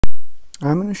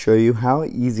I'm going to show you how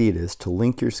easy it is to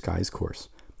link your Skies course.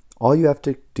 All you have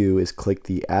to do is click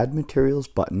the Add Materials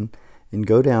button and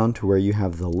go down to where you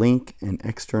have the link and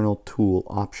external tool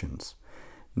options.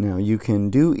 Now you can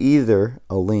do either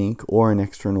a link or an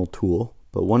external tool,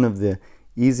 but one of the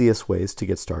easiest ways to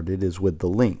get started is with the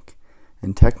link.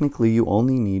 And technically you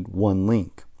only need one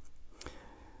link.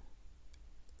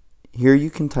 Here you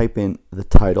can type in the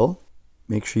title.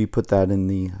 Make sure you put that in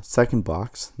the second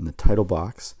box, in the title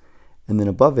box. And then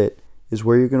above it is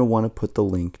where you're going to want to put the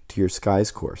link to your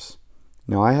Skies course.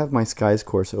 Now I have my Skies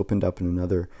course opened up in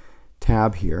another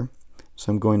tab here.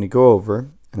 So I'm going to go over,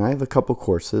 and I have a couple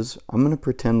courses. I'm going to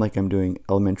pretend like I'm doing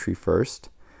elementary first.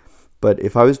 But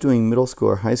if I was doing middle school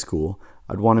or high school,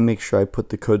 I'd want to make sure I put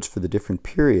the codes for the different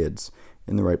periods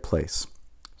in the right place.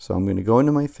 So I'm going to go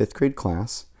into my 5th grade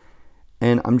class,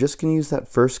 and I'm just going to use that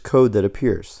first code that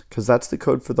appears, because that's the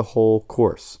code for the whole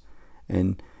course.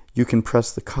 And you can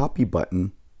press the copy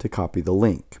button to copy the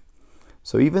link.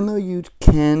 So even though you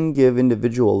can give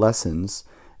individual lessons,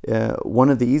 one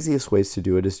of the easiest ways to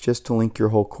do it is just to link your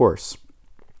whole course.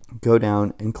 Go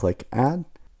down and click Add,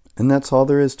 and that's all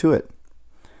there is to it.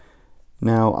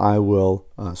 Now I will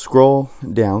scroll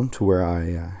down to where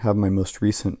I have my most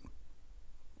recent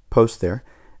post there,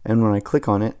 and when I click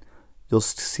on it, you'll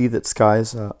see that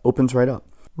Skies opens right up.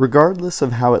 Regardless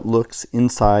of how it looks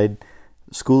inside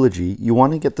Schoology, you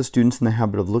want to get the students in the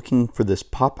habit of looking for this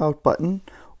pop-out button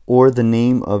or the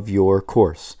name of your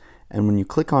course. And when you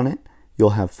click on it, you'll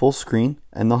have full screen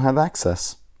and they'll have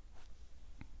access.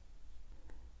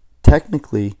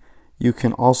 Technically, you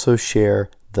can also share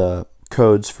the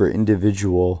codes for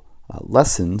individual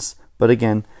lessons, but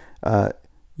again,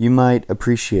 you might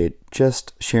appreciate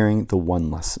just sharing the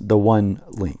one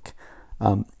link.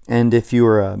 And if you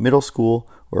are a middle school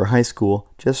or high school,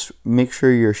 just make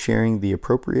sure you're sharing the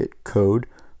appropriate code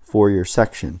for your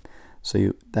section.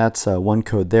 So that's one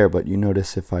code there, but you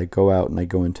notice if I go out and I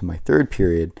go into my 3rd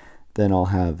period, then I'll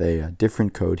have a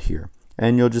different code here.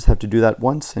 And you'll just have to do that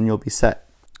once and you'll be set.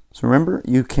 So remember,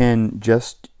 you can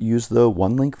just use the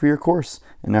one link for your course,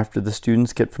 and after the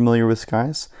students get familiar with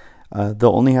Skies,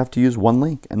 they'll only have to use one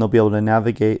link and they'll be able to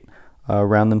navigate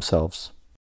around themselves.